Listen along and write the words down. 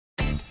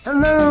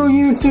Hello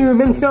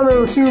YouTube and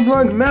fellow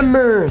TubeBlog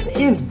members,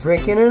 it's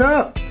Bricking It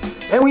Up,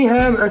 and we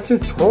have a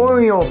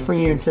tutorial for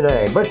you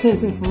today. But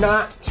since it's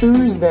not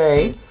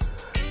Tuesday,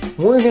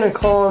 we're gonna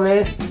call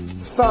this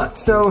Thought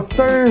So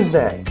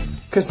Thursday.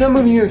 Because some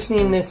of you have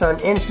seen this on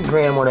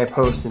Instagram when I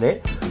posted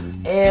it,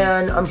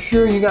 and I'm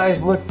sure you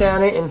guys looked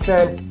at it and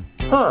said,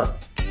 huh,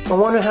 I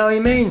wonder how he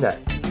made that.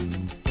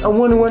 I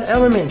wonder what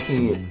elements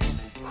he used.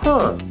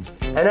 Huh.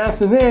 And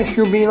after this,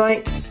 you'll be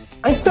like,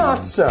 I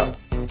thought so.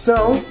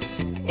 So,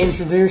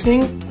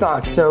 introducing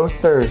Thought So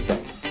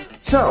Thursday.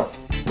 So,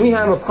 we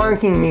have a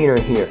parking meter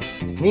here.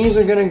 These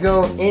are going to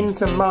go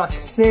into MOK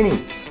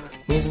City.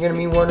 These are going to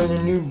be one of the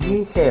new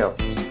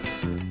details.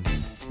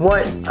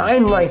 What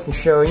I'd like to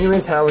show you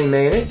is how we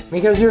made it,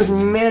 because there's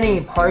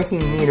many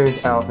parking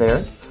meters out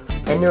there,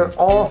 and they're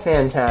all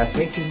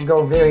fantastic. You can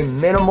go very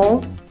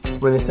minimal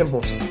with a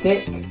simple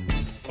stick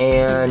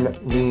and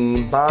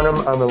the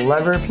bottom of a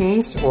lever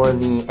piece or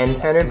the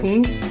antenna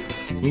piece.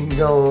 You can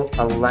go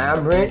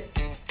elaborate,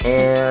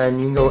 and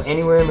you can go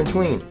anywhere in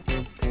between.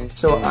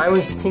 So I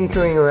was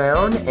tinkering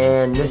around,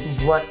 and this is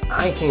what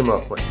I came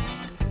up with.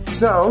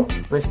 So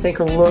let's take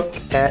a look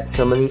at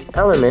some of the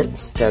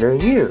elements that are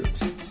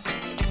used.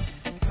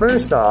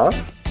 First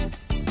off,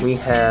 we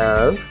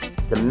have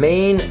the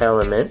main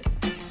element,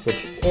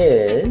 which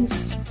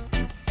is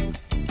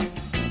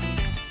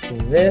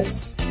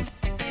this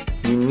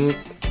unique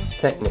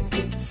Technic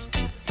piece.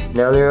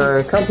 Now there are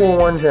a couple of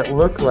ones that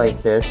look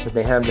like this, but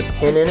they have the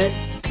pin in it.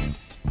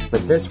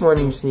 But this one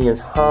you see is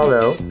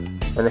hollow,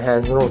 and it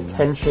has little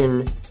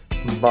tension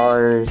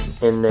bars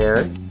in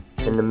there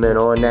in the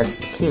middle, and that's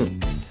the key.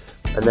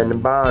 And then the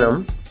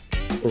bottom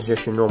is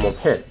just your normal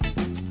pin.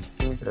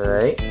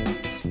 Alright?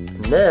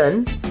 And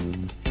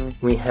then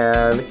we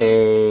have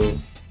a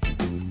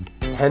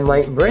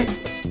headlight brick,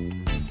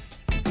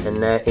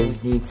 and that is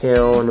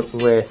detailed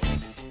with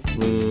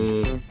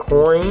the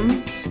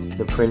coin,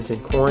 the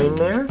printed coin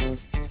there.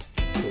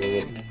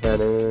 Get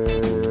better.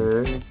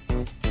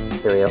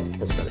 There we go,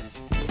 that's better.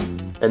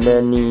 And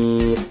then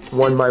the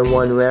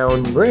 1x1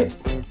 round brick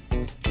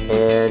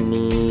and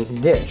the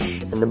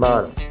dish in the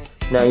bottom.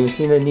 Now you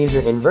see that these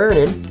are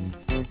inverted.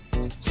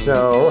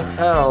 So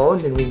how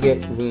did we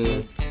get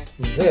the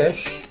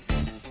dish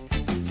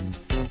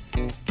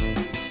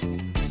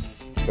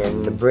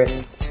and the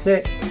brick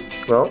stick?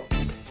 Well,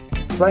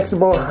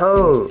 flexible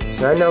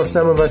hose. I know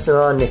some of us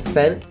are on the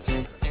fence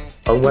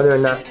on whether or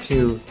not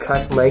to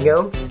cut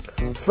Lego.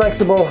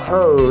 Flexible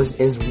hose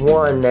is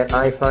one that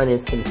I find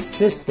is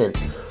consistent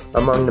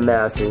among the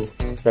masses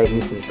that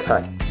you can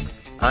cut.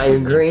 I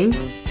agree.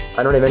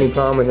 I don't have any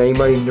problem with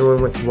anybody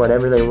doing with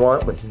whatever they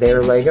want with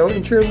their Lego.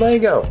 It's your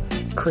Lego.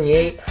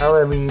 Create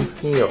however you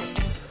feel.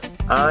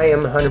 I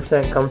am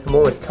 100%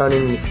 comfortable with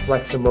cutting the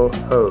flexible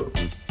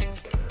hose.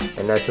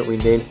 And that's what we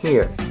did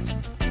here.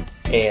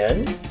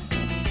 And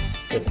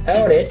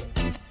without it,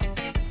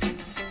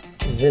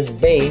 this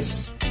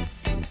base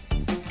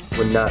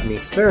would not be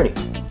sturdy.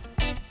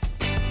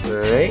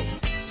 Alright,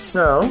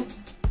 so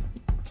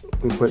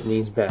we put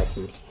these back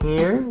in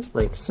here,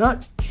 like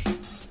such.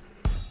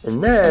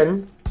 And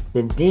then,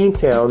 the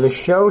detail, the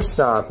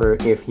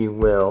showstopper, if you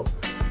will,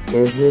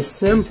 is this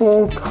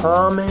simple,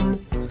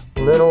 common,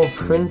 little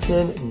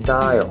printed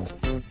dial.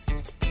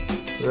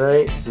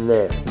 Right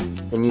there.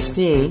 And you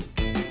see,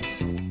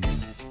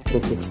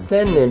 it's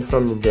extended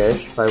from the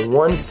dish by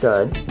one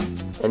stud,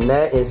 and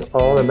that is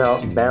all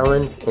about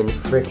balance and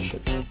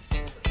friction.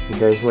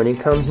 Because when it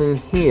comes in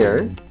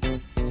here,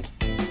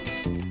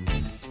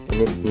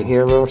 and you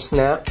hear a little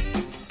snap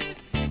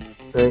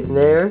right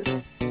there,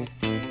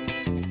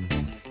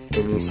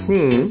 and you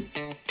see,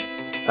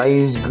 I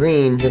use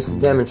green just to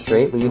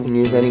demonstrate, but you can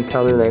use any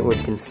color that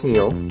would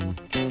conceal.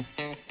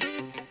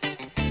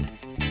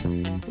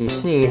 You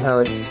see how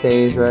it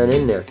stays right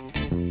in there,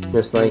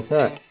 just like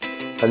that.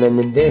 And then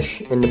the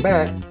dish in the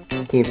back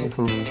keeps it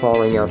from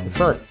falling out the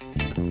front.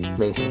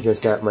 Makes it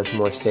just that much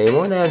more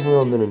stable and adds a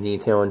little bit of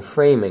detail and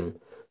framing,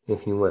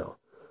 if you will.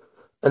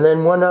 And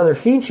then one other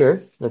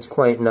feature that's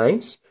quite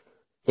nice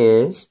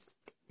is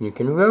you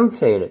can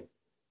rotate it.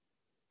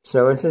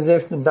 So it's as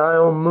if the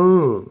dial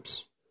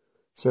moves.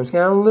 So it's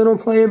got a little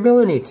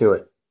playability to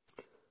it.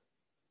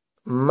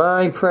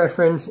 My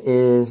preference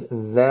is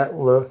that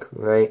look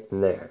right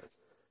there.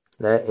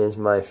 That is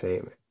my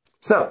favorite.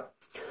 So,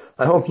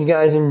 I hope you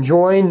guys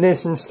enjoyed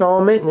this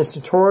installment, this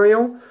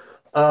tutorial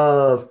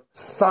of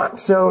Thought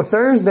So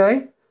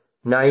Thursday.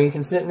 Now you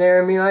can sit there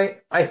and be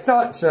like, I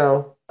thought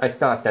so. I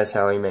thought that's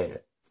how he made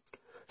it.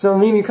 So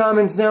leave your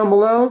comments down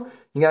below.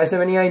 You guys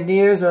have any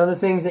ideas or other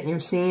things that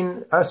you've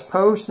seen us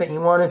post that you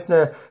want us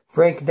to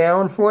break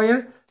down for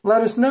you?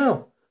 Let us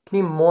know.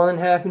 Be more than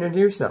happy to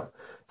do so.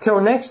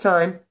 Till next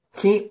time,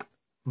 keep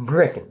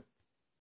bricking.